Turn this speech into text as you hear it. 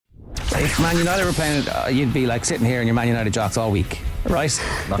if Man United were playing it, you'd be like sitting here in your Man United jocks all week, right?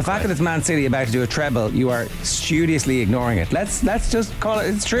 The fact that it's Man City about to do a treble, you are studiously ignoring it. Let's just call it.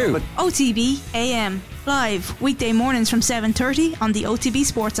 It's true. OTB AM live weekday mornings from 7:30 on the OTB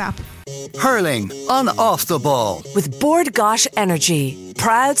Sports app. Hurling on Off the Ball with Bord Gosh Energy,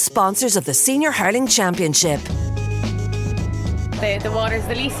 proud sponsors of the Senior Hurling Championship. The water's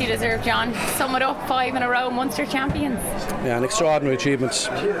the least you deserve, John. Sum it up, 5 in a row, Munster champions. Yeah, an extraordinary achievement.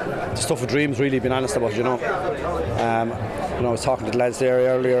 The stuff of dreams, really, being honest about it, you know. I was talking to the lads there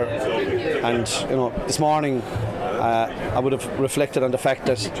earlier, and this morning I would have reflected on the fact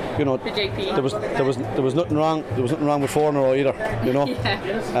that there was nothing wrong. There was nothing wrong with 4 in a row either.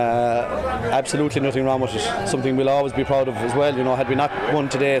 Absolutely nothing wrong with it. Something we'll always be proud of as well. Had we not won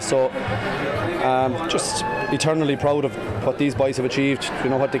today, so just eternally proud of what these boys have achieved.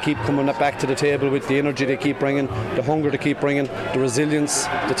 What they keep coming back to the table with, the energy they keep bringing, the hunger they keep bringing, the resilience,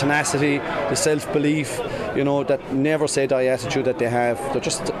 the tenacity, the self-belief. That never say die attitude that they have. They're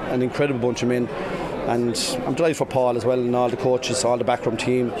just an incredible bunch of men. And I'm delighted for Paul as well, and all the coaches, all the backroom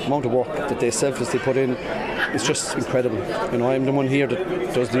team. The amount of work that they selflessly put in, it's just incredible. I'm the one here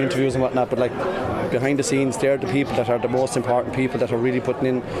that does the interviews and whatnot, but behind the scenes, they're the people that are the most important people, that are really putting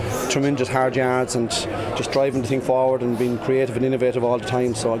in tremendous hard yards and just driving the thing forward and being creative and innovative all the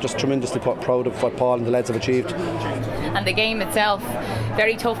time. So I'm just tremendously proud of what Paul and the lads have achieved. And the game itself,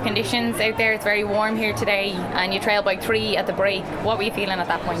 very tough conditions out there. It's very warm here today, and you trailed by 3 at the break. What were you feeling at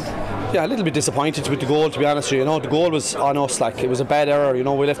that point? Yeah, a little bit disappointed with the goal, to be honest with you. The goal was on us. It was a bad error.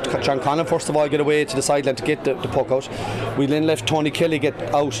 We left John Hannon first of all get away to the sideline to get the puck out. We then left Tony Kiely get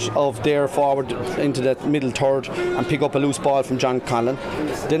out of there forward into that middle third and pick up a loose ball from John Conlon.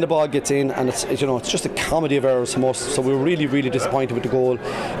 Then the ball gets in, and it's just a comedy of errors from us. So we were really, really disappointed with the goal,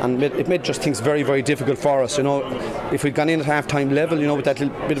 and it made just things very, very difficult for us. If we'd gone in at half-time level, with that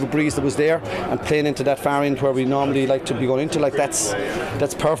little bit of a breeze that was there, and playing into that far end where we normally like to be going into,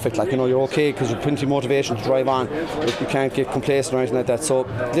 that's perfect. You're okay because you've plenty of motivation to drive on. You can't get complacent or anything like that. So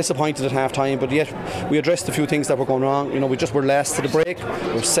disappointed at half-time, but yet we addressed a few things that were going wrong. We just were last to the break.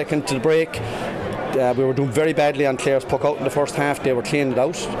 We were second to the break. We were doing very badly on Clare's puck out in the first half. They were cleaning it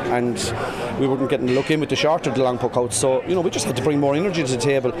out, and we weren't getting the look in with the short or the long puck out. So we just had to bring more energy to the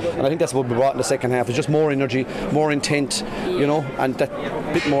table, and I think that's what we brought in the second half. It's just more energy, more intent, and that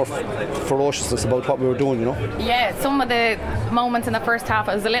bit more ferociousness about what we were doing. Yeah, some of the moments in the first half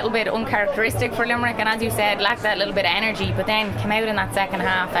it was a little bit uncharacteristic for Limerick, and as you said, lacked that little bit of energy. But then came out in that second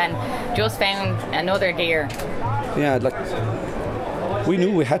half and just found another gear. Yeah, we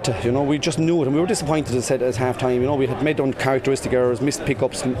knew we had to, we just knew it, and we were disappointed at half time. We had made uncharacteristic errors, missed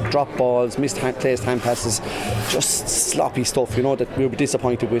pickups, dropped balls, missed placed hand passes, just sloppy stuff, that we were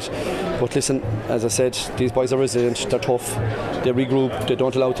disappointed with. But listen, as I said, these boys are resilient, they're tough, they regroup, they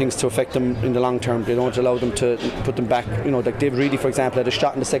don't allow things to affect them in the long term, they don't allow them to put them back. Like David Reedy, for example, had a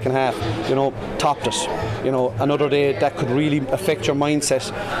shot in the second half, topped it. Another day that could really affect your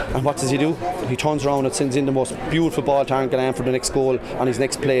mindset. And what does he do? He turns around and sends in the most beautiful ball to Aaron Gallagher for the next goal on his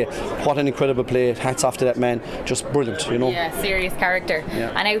next play. What an incredible play. Hats off to that man. Just brilliant, Yeah, serious character.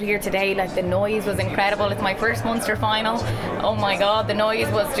 Yeah. And out here today, the noise was incredible. It's my first Munster final. Oh my God, the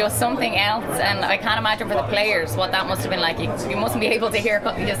noise was just something else, and I can't imagine for the players what that must have been like. You mustn't be able to hear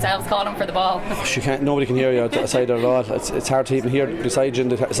yourselves calling for the ball. Nobody can hear you outside there at all. It's hard to even hear beside you in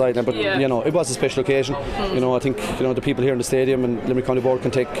the sideline, but it was a special occasion. I think the people here in the stadium and Limerick County Board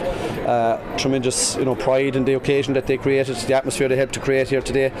can take tremendous pride in the occasion that they created, the atmosphere they helped to create here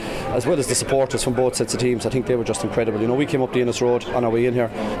today, as well as the supporters from both sets of teams. I think they were just incredible. We came up the Innes Road on our way in here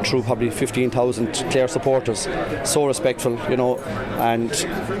through probably 15,000 Clare supporters, so respectful, and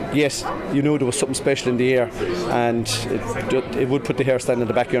yes, you knew there was something special in the air, and it would put the hair standing in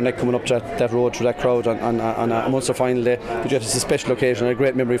the back of your neck coming up that road through that crowd on a Munster final day. But yet it's a special occasion and a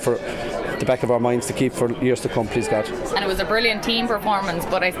great memory for the back of our minds to keep for years to come, please God. And it was a brilliant team performance,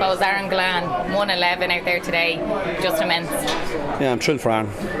 but I suppose Aaron Gallagher, 111 out there today, just immense. Yeah, I'm thrilled for Aaron.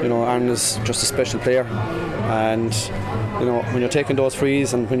 Aaron is just a special player, and when you're taking those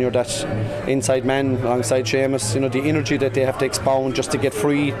frees and when you're that inside man alongside Seamus, the energy that they have to expound just to get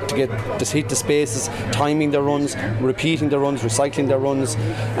free, to hit the spaces, timing their runs, repeating their runs, recycling their runs,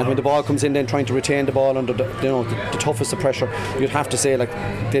 and when the ball comes in, then trying to retain the ball under the toughest of pressure, you'd have to say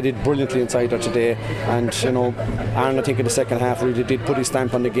they did brilliantly inside there today. And Aaron, I think in the second half really did put his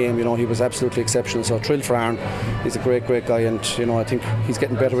stamp on the game. He was absolutely exceptional. So thrilled for Aaron. He's a great guy, and I think he's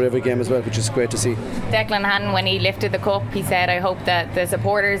getting better with every game as well, which is great to see. Declan Hannon, when he lifted the cup, he said, I hope that the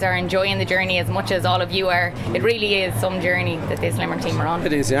supporters are enjoying the journey as much as all of you are. It really is some journey that this Limerick team are on.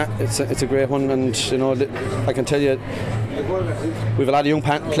 It is, yeah. It's a great one, and I can tell you, we've a lot of young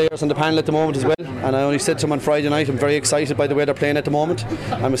players on the panel at the moment as well, and I only said to them on Friday night, I'm very excited by the way they're playing at the moment.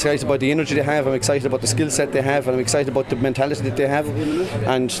 I'm excited about the energy they have, I'm excited about the skill set they have, and I'm excited about the mentality that they have.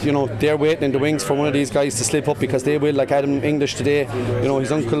 And they're waiting in the wings for one of these guys to slip up, because they will, like Adam English today.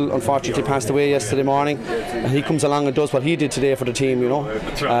 His uncle unfortunately passed away yesterday morning, and he comes along and does what he did today for the team.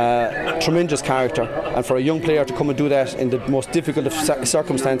 Tremendous character, and for a young player to come and do that in the most difficult of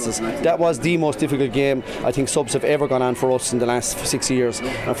circumstances, that was the most difficult game I think subs have ever gone on for us in the last 6 years,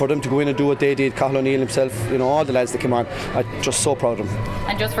 and for them to go in and do what they did, Cathal O'Neill himself, all the lads that came on, I'm just so proud of them.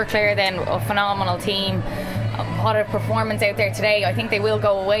 And just for Clare then, a phenomenal team. What a performance out there today. I think they will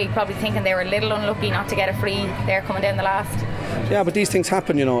go away probably thinking they were a little unlucky not to get a free there coming down the last. Yeah, but these things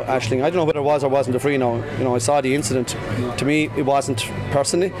happen, Aisling. I don't know whether it was or wasn't a free now. I saw the incident. To me, it wasn't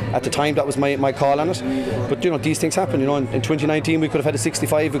personally. At the time, that was my call on it. But, these things happen. In 2019, we could have had a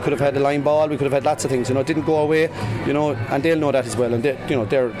 65, we could have had a line ball, we could have had lots of things. It didn't go away, and they'll know that as well. And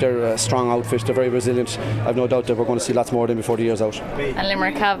they're a strong outfit, they're very resilient. I've no doubt that we're going to see lots more of them before the year's out. And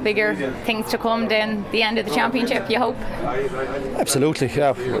Limerick have bigger things to come than the end of the championship, you hope? Absolutely,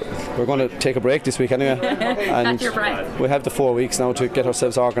 yeah. We're going to take a break this week anyway. And that's your break. we have the 4 weeks now to get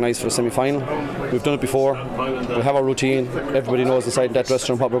ourselves organised for the semi-final. We've done it before. We have our routine. Everybody knows inside that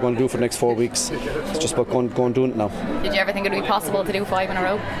dressing room what we're going to do for the next 4 weeks. It's just about going and doing it now. Did you ever think it would be possible to do 5 in a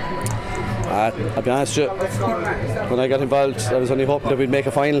row? I'll be honest with you, when I got involved, I was only hoping that we'd make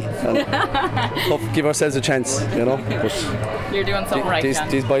a final and give ourselves a chance, But you're doing something right, John.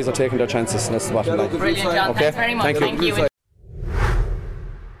 These boys are taking their chances, and that's the bottom line. Brilliant, John. Okay? Thanks very much. Thank you.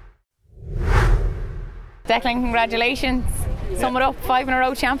 Declan, congratulations. Sum it up, 5 in a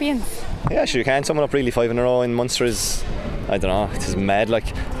row champions. Yeah, sure you can. Sum it up really. 5 in a row in Munster is, I don't know, it's mad.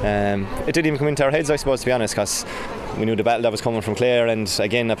 It didn't even come into our heads, I suppose, to be honest, because we knew the battle that was coming from Clare, and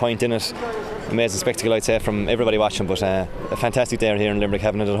again, a point in it. Amazing spectacle, I'd say, from everybody watching, but a fantastic day here in Limerick,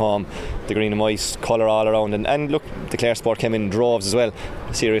 having it at home. The green and white colour all around, and look, the Clare sport came in droves as well.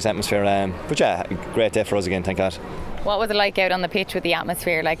 Serious atmosphere, but yeah, great day for us again, thank God. What was it like out on the pitch with the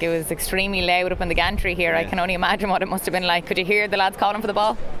atmosphere? It was extremely loud up in the gantry here. Yeah. I can only imagine what it must have been like. Could you hear the lads calling for the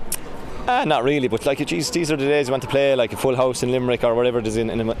ball? Not really, but these are the days you want to play like a full house in Limerick or whatever it is in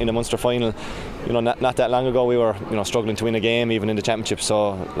a Munster final. Not that long ago we were struggling to win a game even in the championship,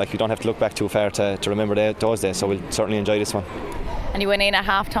 so you don't have to look back too far to remember those days, so we'll certainly enjoy this one. And you went in at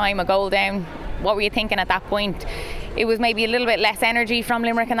half time, a goal down. What were you thinking at that point? It was maybe a little bit less energy from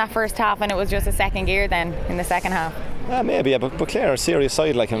Limerick in that first half, and it was just a second gear then in the second half. Maybe, yeah, but Clare are a serious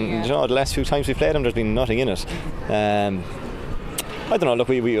side. The last few times we played them, there's been nothing in it. I don't know, look,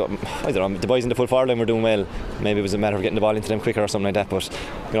 I don't know, the boys in the full forward line were doing well. Maybe it was a matter of getting the ball into them quicker or something like that, but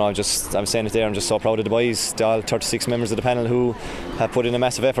I'm saying it there, I'm just so proud of the boys, all 36 members of the panel who have put in a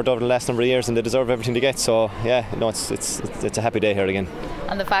massive effort over the last number of years, and they deserve everything they get, so yeah, it's a happy day here again.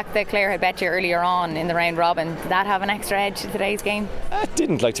 And the fact that Clare had bet you earlier on in the round robin, did that have an extra edge to today's game? It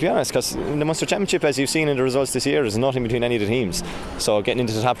didn't, to be honest, because in the Munster Championship, as you've seen in the results this year, there's nothing between any of the teams, so getting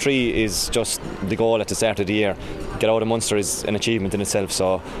into the top 3 is just the goal at the start of the year. Get out of Munster is an achievement in itself,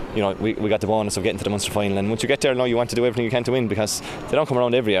 so we got the bonus of getting to the Munster final, and once you get there now you want to do everything you can to win, because they don't come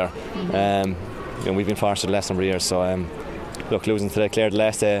around every year. We've been fortunate the last number of years, so look, losing to Clare the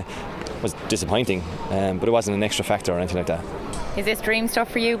last day was disappointing, but it wasn't an extra factor or anything like that. Is this dream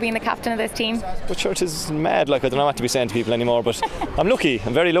stuff for you, being the captain of this team? But sure, it is mad. I don't know what to be saying to people anymore, but I'm lucky.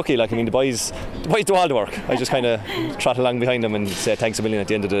 I'm very lucky. The boys do all the work. I just kind of trot along behind them and say thanks a million at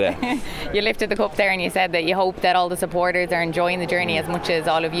the end of the day. You lifted the cup there and you said that you hope that all the supporters are enjoying the journey as much as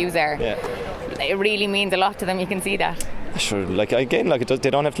all of you are. Yeah. It really means a lot to them, you can see that. Sure, they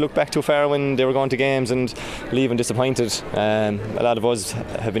don't have to look back too far when they were going to games and leaving disappointed. A lot of us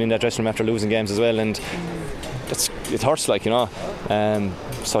have been in that dressing room after losing games as well, and it hurts,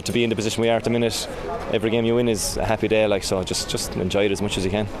 so to be in the position we are at the minute, every game you win is a happy day, so just enjoy it as much as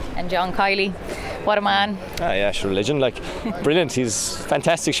you can. And John Kiely, what a man. Yeah, sure, legend, brilliant. He's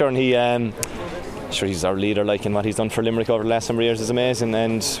fantastic, sure, and he's our leader, and what he's done for Limerick over the last number of years is amazing,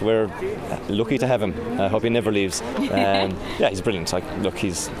 and we're lucky to have him. I hope he never leaves. Yeah, he's brilliant.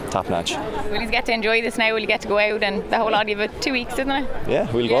 He's top notch. Will you get to enjoy this now? Will you get to go out and the whole lot of it? 2 weeks, isn't it?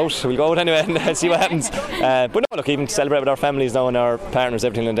 Yeah, we'll go out. We'll go out anyway and see what happens. But no, look, even to celebrate with our families now and our partners,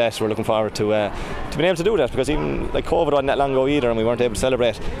 everything like that, we're looking forward to being able to do that, because even COVID wasn't that long ago either, and we weren't able to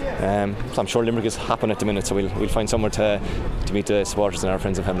celebrate. So I'm sure Limerick is hopping at the minute, so we'll find somewhere to meet the supporters and our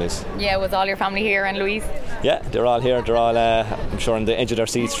friends and families. Yeah, was all your family here here and Louise? Yeah, they're all here. They're all, I'm sure, on the edge of their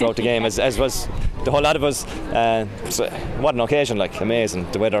seats throughout the game, as was the whole lot of us. So what an occasion, like,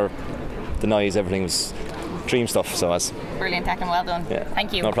 amazing. The weather, the noise, everything was dream stuff. So as Brilliant, Declan, well done. Yeah,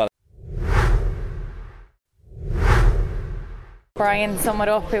 thank you. No problem. Brian, sum it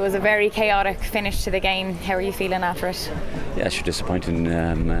up. It was a very chaotic finish to the game. How are you feeling after it? Yeah, it's disappointing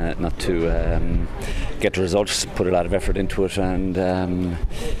not to get the results. Put a lot of effort into it and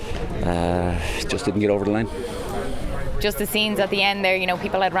just didn't get over the line. Just the scenes at the end there, you know,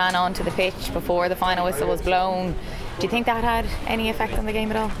 people had ran onto the pitch before the final whistle was blown. Do you think that had any effect on the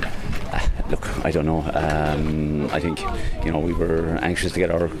game at all? Look, I don't know. I think, you know, we were anxious to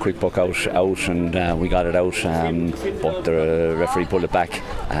get our quick buck out and we got it out, but the referee pulled it back.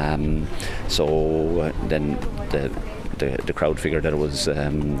 So then the crowd figured that it was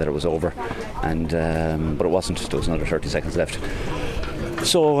over, and but it wasn't. There was another 30 seconds left.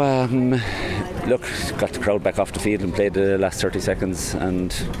 So look, got the crowd back off the field and played the last 30 seconds,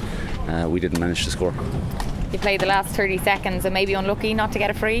 and we didn't manage to score. You played the last 30 seconds and maybe unlucky not to get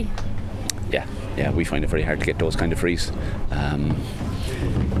a free? Yeah, we find it very hard to get those kind of frees.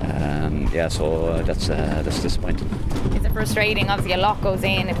 So that's disappointing. Is it frustrating? Obviously a lot goes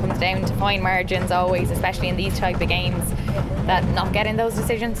in, it comes down to fine margins always, especially in these type of games, that not getting those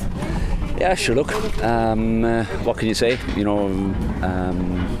decisions? Yeah, sure, look, what can you say? You know,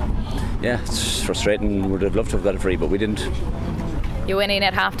 it's frustrating. Would have loved to have got a free, but we didn't. You went in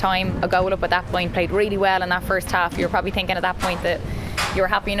at half time, a goal up at that point, played really well in that first half. You were probably thinking at that point that you were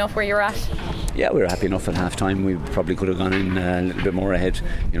happy enough where you were at? Yeah, we were happy enough at half time. We probably could have gone in a little bit more ahead.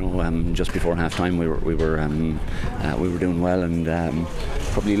 You know, just before half time we were doing well, and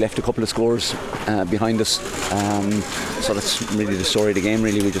probably left a couple of scores behind us. So that's really the story of the game.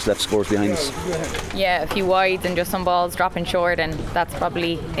 Really, we just left scores behind us. Yeah, a few wides and just some balls dropping short, and that's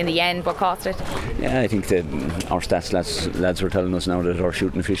probably in the end what cost it. Yeah, I think that our stats lads were telling us now that our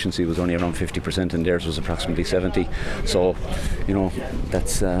shooting efficiency was only around 50% and theirs was approximately 70%. So, you know,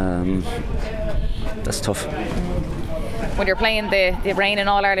 that's tough. When you're playing the reigning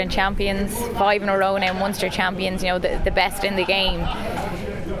All-Ireland champions, 5 in a row now, Munster champions, you know, the best in the game,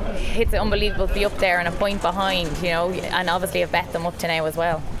 it's unbelievable to be up there and a point behind, you know, and obviously have bet them up to now as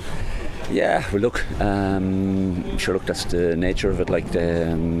well. Yeah, well, look, sure, look, that's the nature of it. Like,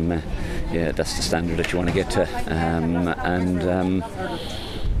 that's the standard that you want to get to, and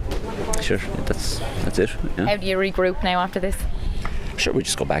sure, that's it. Yeah. How do you regroup now after this? Sure, we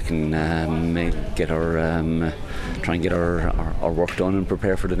just go back and try and get our work done and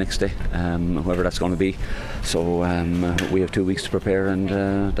prepare for the next day, whoever that's going to be. So we have 2 weeks to prepare, and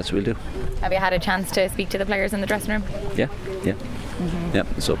that's what we'll do. Have you had a chance to speak to the players in the dressing room? Yeah. Mm-hmm. Yeah.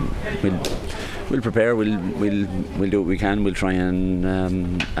 So we'll prepare. We'll do what we can. We'll try and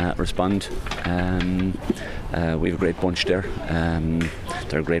respond. We have a great bunch there.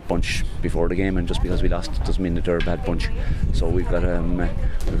 They're a great bunch before the game, and just because we lost doesn't mean that they're a bad bunch. So we've got a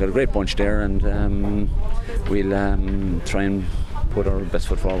great bunch there, and we'll try and put our best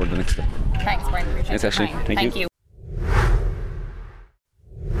foot forward the next day. Thanks, Brian. Thanks, Ashley. Thank you.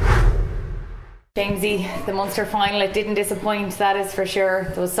 Jamesie, the Munster final, it didn't disappoint, that is for sure.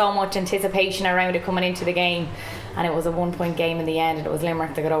 There was so much anticipation around it coming into the game, and it was a 1 point game in the end, and it was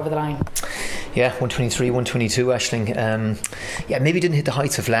Limerick that got over the line. Yeah, 123, 122, Aisling. Maybe didn't hit the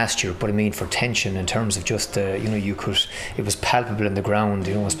heights of last year, but I mean, for tension in terms of just, it was palpable in the ground.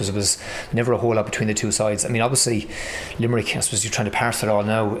 You know, I suppose it was never a whole lot between the two sides. I mean, obviously, Limerick, I suppose you're trying to parse it all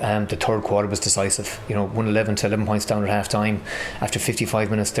now. The third quarter was decisive. You know, 111 to 11 points down at half time. After 55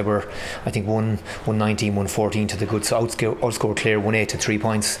 minutes, they were, I think, 119, 114 to the good. So outscored Clare 1-8 to 3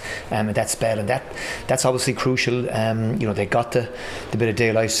 points at that spell, and that's obviously crucial. They got the bit of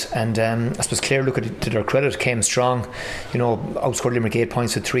daylight, and I suppose Clare, look at it, to their credit, came strong. You know, outscored Limerick 8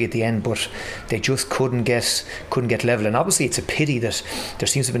 points to 3 at the end, but they just couldn't get level. And obviously, it's a pity that there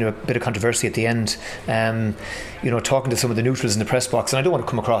seems to have been a bit of controversy at the end. Talking to some of the neutrals in the press box, and I don't want to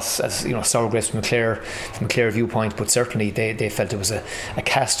come across as sour grapes from a Clare viewpoint, but certainly they felt it was a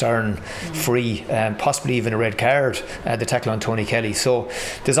cast iron free, possibly even a red card, the tackle on Tony Kiely. So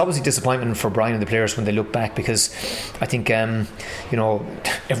there's obviously disappointment for Brian and the players when they look back, because I think everyone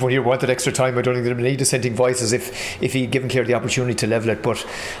here wanted extra time. I don't think there were any dissenting voices if he'd given Clare the opportunity to level it. But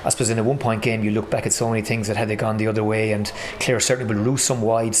I suppose in a 1 point game, you look back at so many things that had they gone the other way, and Clare certainly will lose some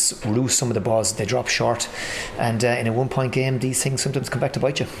wides, lose some of the balls they drop short, and in a 1 point game, these things sometimes come back to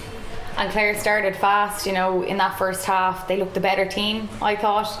bite you. And Clare started fast, in that first half. They looked the better team, I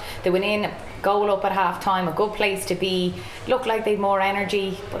thought. They went in, goal up at half time, a good place to be. Looked like they'd more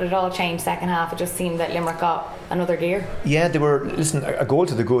energy, but it all changed second half. It just seemed that Limerick got another gear. Yeah, they were, a goal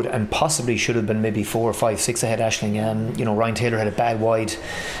to the good, and possibly should have been maybe 4 or 5, 6 ahead, Aisling. Ryan Taylor had a bad wide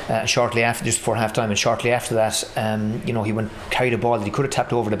shortly after, just before half time, and shortly after that, he carried a ball that he could have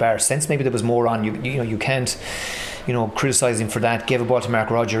tapped over the bar. Since maybe there was more on, you can't criticise him for that. Gave a ball to Mark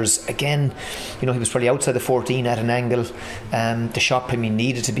Rogers again. He was probably outside the 14 at an angle. The shot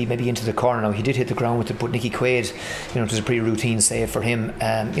needed to be maybe into the corner. Now he did hit the ground with it, but Nicky Quaid, it was a pretty routine save for him.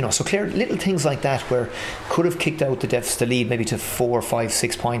 So Clare, little things like that where could have kicked out the deficit, the lead maybe to 4, 5,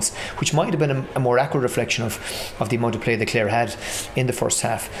 6 points, which might have been a more accurate reflection of the amount of play that Clare had in the first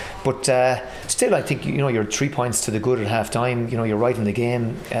half. But still, I think you're 3 points to the good at half time. You're right in the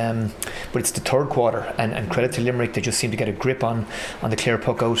game, but it's the third quarter, and credit to Limerick. They just seemed to get a grip on the Clare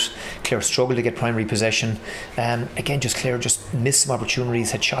puck out. Clare struggled to get primary possession. Again, Clare just missed some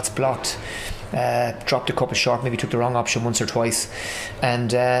opportunities, had shots blocked, dropped a couple short, maybe took the wrong option once or twice.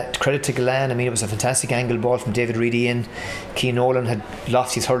 And credit to Galan, it was a fantastic angle ball from David Reedy in. Cian Nolan had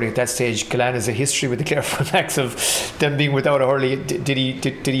lost his hurling at that stage. Galan has a history with the Clare fullbacks of them being without a hurling. Did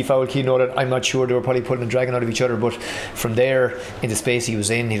he foul Cian Nolan? I'm not sure. They were probably pulling and dragging out of each other, but from there in the space he was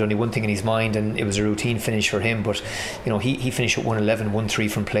in, he'd only one thing in his mind, and it was a routine finish for him. But he finished at 1-11, 1-3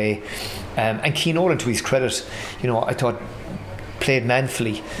 from play. And Cian Nolan, to his credit, I thought played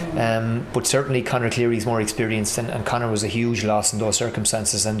manfully, but certainly Conor Cleary's more experienced, and Conor was a huge loss in those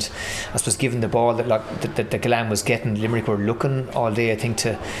circumstances. And I suppose given the ball that Galan was getting, Limerick were looking all day, I think,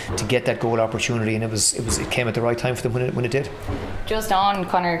 to get that goal opportunity, and it came at the right time for them when it did. Just on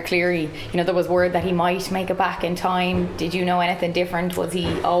Conor Cleary, there was word that he might make it back in time. Did you know anything different? Was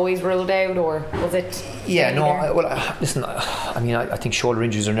he always ruled out, or was it? Yeah, no. Listen. I think shoulder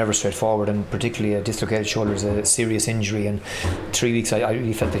injuries are never straightforward, and particularly a dislocated shoulder is a serious injury. And 3 weeks, I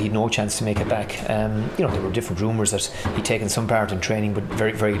really felt that he'd no chance to make it back. There were different rumours that he'd taken some part in training, but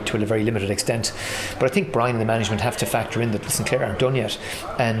to a very limited extent. But I think Brian and the management have to factor in that Clare aren't done yet,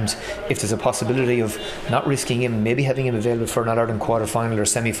 and if there's a possibility of not risking him, maybe having him available for an All-Ireland quarter-final or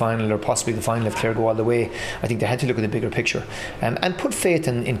semi-final or possibly the final if Clare go all the way, I think they had to look at the bigger picture, and put faith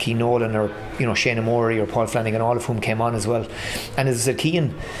in Cian Nolan or Shane O'Morey or Paul Flanagan, all of whom came on as well. And as I said,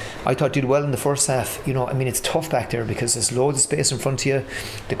 Cian, I thought did well in the first half. It's tough back there because there's loads of space in front of you.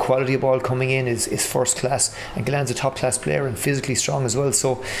 The quality of ball coming in is first class, and Galan's a top class player and physically strong as well.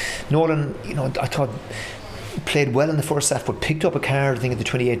 So Nolan, I thought played well in the first half, but picked up a card, I think, at the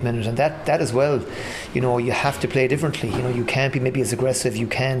 28th minute, and that as well, you have to play differently. You can't be maybe as aggressive, you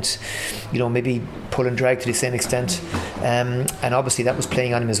can't maybe pull and drag to the same extent, and obviously that was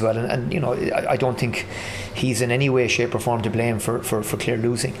playing on him as well, and I don't think he's in any way, shape or form to blame for Clare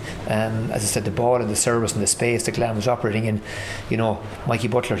losing. As I said, the ball and the service and the space that Glan was operating in, Mikey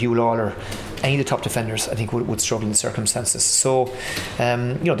Butler, Hugh Lawler, any of the top defenders, I think would struggle in the circumstances. So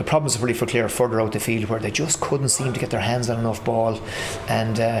the problems were really for Clare further out the field, where they just couldn't seem to get their hands on enough ball,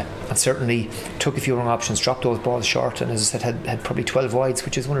 and certainly took a few wrong options, dropped those balls short, and as I said, had probably 12 wides,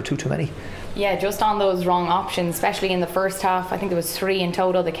 which is one or two too many. Yeah, just on those wrong options, especially in the first half, I think there was 3 in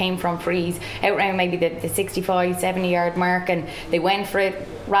total that came from frees out around maybe the 65, 70 yard mark, and they went for it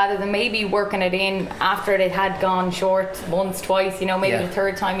rather than maybe working it in after it had gone short once, twice, maybe the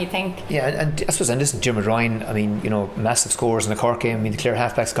third time, you think. Yeah, and I suppose, and listen, Jim Ryan, massive scores in the Cork game. The Clare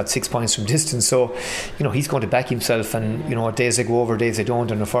halfbacks got 6 points from distance, so he's going to back himself, and days they go over, days they don't,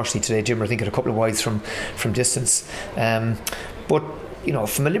 and unfortunately today Jim, I think, had a couple of wides from distance, but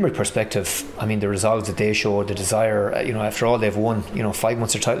from a Limerick perspective, the resolve that they showed, the desire, after all they've won, 5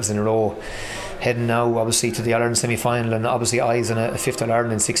 Munster titles in a row, heading now obviously to the All-Ireland semi-final, and obviously eyes on a 5th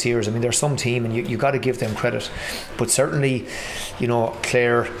All-Ireland in 6 years. They're some team, and you got to give them credit, but certainly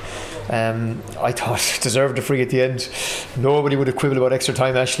Clare, I thought deserved a free at the end. Nobody would have quibbled about extra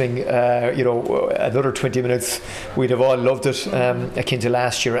time, Aisling. Another 20 minutes, we'd have all loved it, akin to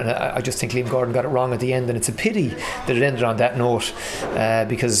last year, and I just think Liam Gordon got it wrong at the end, and it's a pity that it ended on that note,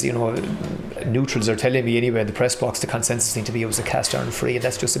 because neutrals are telling me anyway in the press box the consensus seemed to be it was a cast iron free, and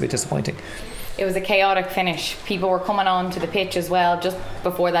that's just a bit disappointing. It was a chaotic finish. People were coming on to the pitch as well just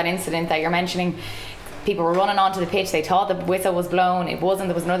before that incident that you're mentioning. People were running onto the pitch, they thought the whistle was blown, it wasn't,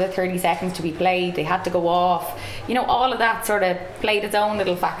 there was another 30 seconds to be played, they had to go off, all of that sort of played its own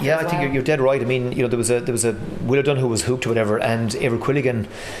little factor. I think you're dead right. there was a Will O'Donoghue who was hooked or whatever, and Ever Quilligan,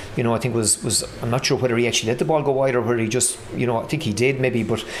 I think was I'm not sure whether he actually let the ball go wide or whether he just, I think he did maybe,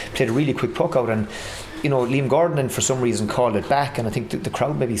 but played a really quick puck out, and Liam Gordon then for some reason called it back, and I think the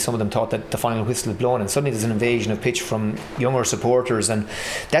crowd, maybe some of them thought that the final whistle had blown, and suddenly there's an invasion of pitch from younger supporters, and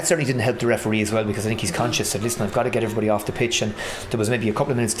that certainly didn't help the referee as well, because I think he's conscious that, listen, I've got to get everybody off the pitch, and there was maybe a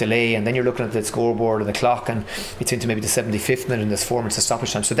couple of minutes delay, and then you're looking at the scoreboard and the clock, and it's into maybe the 75th minute and there's 4 minutes of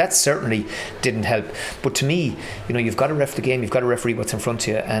stoppage time, so that certainly didn't help. But to me, you've got to ref the game, you've got to referee what's in front of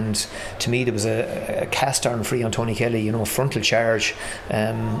you, and to me there was a cast iron free on Tony Kiely, a frontal charge,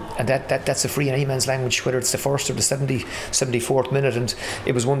 and that's a free in any man's language, whether it's the first or the 74th minute, and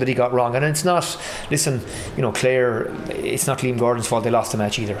it was one that he got wrong. And it's not, listen, Clare, it's not Liam Gordon's fault they lost the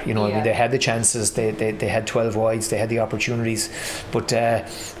match either. I mean, they had the chances, they had 12 wides, they had the opportunities, but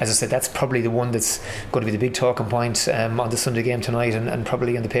as I said, that's probably the one that's going to be the big talking point on the Sunday game tonight, and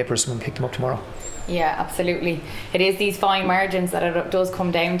probably in the papers when we pick them up tomorrow. Yeah, absolutely. It is these fine margins that it does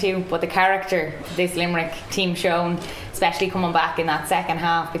come down to, but the character this Limerick team shown, especially coming back in that second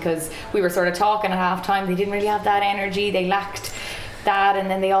half, because we were sort of talking at half time, they didn't really have that energy, they lacked that, and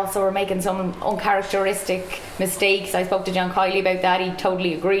then they also were making some uncharacteristic mistakes. I spoke to John Kiely about that, he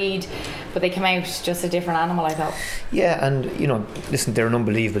totally agreed, but they came out just a different animal, I thought. Yeah, and listen, they're an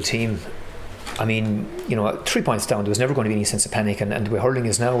unbelievable team. I mean, 3 points down, there was never going to be any sense of panic, and the way hurling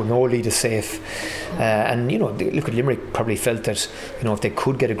is now, no lead is safe, and look at Limerick probably felt that if they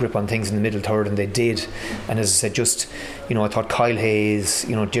could get a grip on things in the middle third, and they did, and as I said, I thought Kyle Hayes,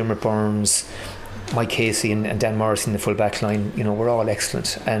 Dermot Burns, Mike Casey and Dan Morris in the full back line, were all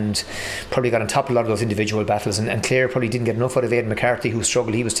excellent, and probably got on top of a lot of those individual battles, and Clare probably didn't get enough out of Aidan McCarthy, who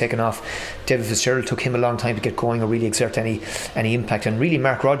struggled. He was taken off. David Fitzgerald took him a long time to get going or really exert any impact, and really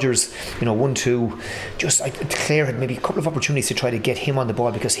Mark Rogers, 1-2, Clare had maybe a couple of opportunities to try to get him on the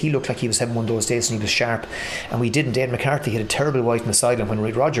ball, because he looked like he was having one of those days and he was sharp, and we didn't. Aidan McCarthy had a terrible wide on the sideline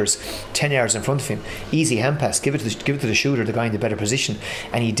when Rogers 10 yards in front of him, easy hand pass, give it to the shooter, the guy in the better position,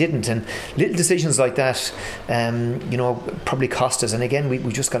 and he didn't. And little decisions like that probably cost us, and again we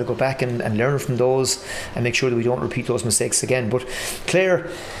just got to go back and learn from those and make sure that we don't repeat those mistakes again. But Clare,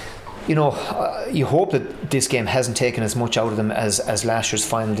 you hope that this game hasn't taken as much out of them as last year's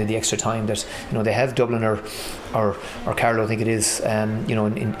final did, the extra time that they have Dublin or Carlow, I think it is,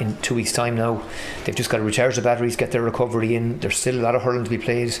 in 2 weeks time now. They've just got to recharge the batteries, get their recovery in. There's still a lot of hurling to be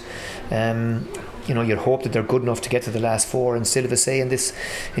played. You'd hope that they're good enough to get to the last four and still have a say in this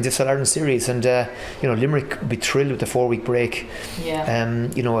All-Ireland series, and Limerick would be thrilled with the 4-week break.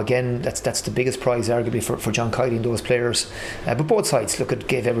 Again, that's the biggest prize arguably for John Kiely and those players, but both sides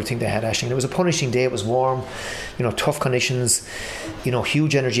gave everything they had, Aisling. It was a punishing day, it was warm, tough conditions,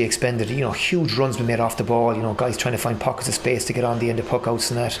 huge energy expended, huge runs been made off the ball, guys trying to find pockets of space to get on the end of puck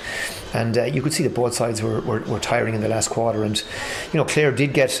outs and that, and you could see that both sides were tiring in the last quarter. And Clare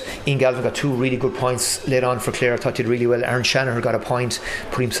did get, Ian Galvin got 2 really good points laid on for Clare. I thought he did really well. Aaron Shanahan got a point,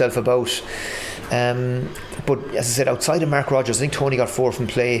 put himself about, but as I said, outside of Mark Rogers, I think Tony got 4 from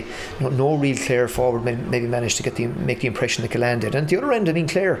play. No real Clare forward maybe managed to make the impression that Galan did. And at the other end,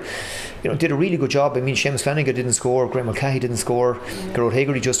 Clare did a really good job. Seamus Flanagan didn't score, Graham Mulcahy didn't score, Gerard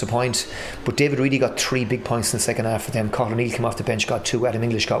Hagerty just a point, but David Reedy got 3 big points in the second half for them. Colin Neal came off the bench, got 2, Adam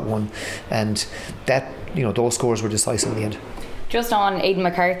English got 1, and that those scores were decisive in the end. Just on Aidan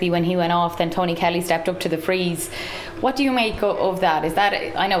McCarthy, when he went off, then Tony Kelly stepped up to the freeze. What do you make of that? Is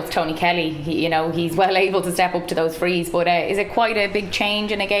that, I know it's Tony Kelly, he's well able to step up to those frees, but is it quite a big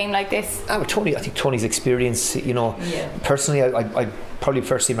change in a game like this? I think Tony's experience, personally I probably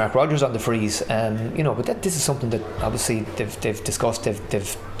first see Mark Rogers on the freeze, but this is something that obviously they've discussed,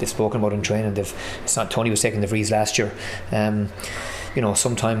 they've spoken about in training. It's not Tony was taking the freeze last year.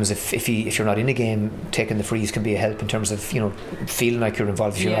 Sometimes if you're not in a game, taking the freeze can be a help in terms of feeling like you're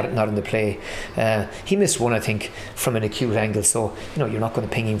involved if you're not in the play. He missed one, I think, from an acute angle, so you're not going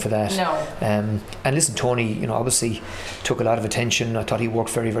to ping him for that. No. And listen, Tony, obviously took a lot of attention. I thought he worked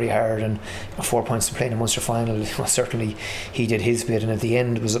very, very hard, and 4 points to play in the Munster final. Certainly he did his bit, and at the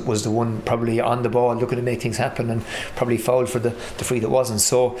end was the one probably on the ball looking to make things happen, and probably fouled for the free that wasn't.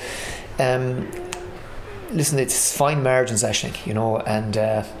 So listen, it's fine margins, Aisling, and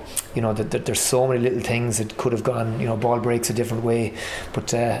that there's so many little things that could have gone, ball breaks a different way,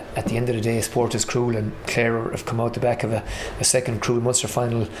 but at the end of the day, sport is cruel, and Clare have come out the back of a second cruel Munster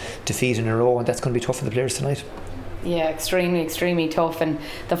final defeat in a row, and that's going to be tough for the players tonight. Yeah, extremely, extremely tough. And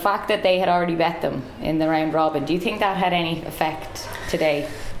the fact that they had already bet them in the round robin, do you think that had any effect today?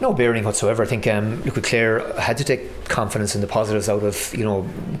 No bearing whatsoever. I think look, Clare had to take confidence in the positives out of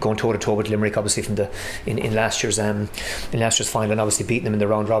going toe to toe with Limerick, obviously from in last year's final, and obviously beating them in the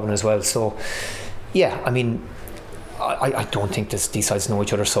round robin as well. So yeah, I don't think these sides know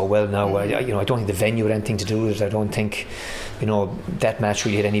each other so well now. I don't think the venue had anything to do with it. I don't think that match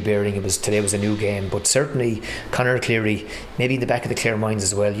really had any bearing. Today was a new game, but certainly Conor Cleary, maybe in the back of the Clare minds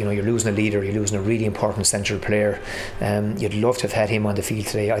as well. You're losing a leader, you're losing a really important central player. You'd love to have had him on the field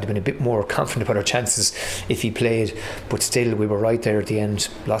today. I'd have been a bit more confident about our chances if he played, but still we were right there at the end,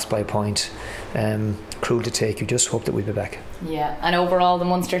 lost by a point. Cruel to take. You just hope that we'll be back. Yeah, and overall the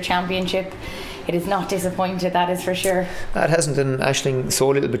Munster Championship, it is not disappointed, that is for sure. It hasn't, and Aisling so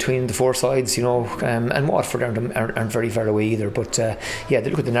little between the four sides, and Watford aren't very far away either. But they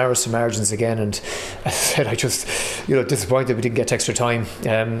look at the narrowest of margins again, and as I said, I just disappointed we didn't get extra time.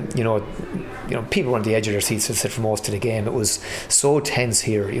 People were on the edge of their seats, as I said, for most of the game. It was so tense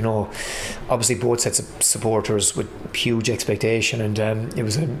here. Obviously both sets of supporters with huge expectation, and it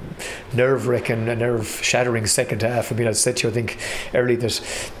was a nerve-wracking, a nerve-shattering second half. I said to you, I think early that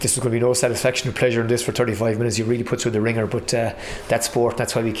this was going to be no satisfaction or pleasure in this for 35 minutes. You really put through the ringer, but that's sport.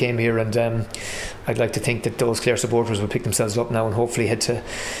 That's why we came here, and I'd like to think that those Clare supporters will pick themselves up now and hopefully head to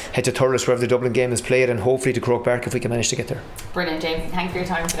Thurles wherever the Dublin game is played, and hopefully to Croke Park if we can manage to get there. Brilliant, James. Thanks for your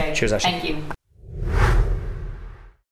time today. Cheers, Ashley. Thank you.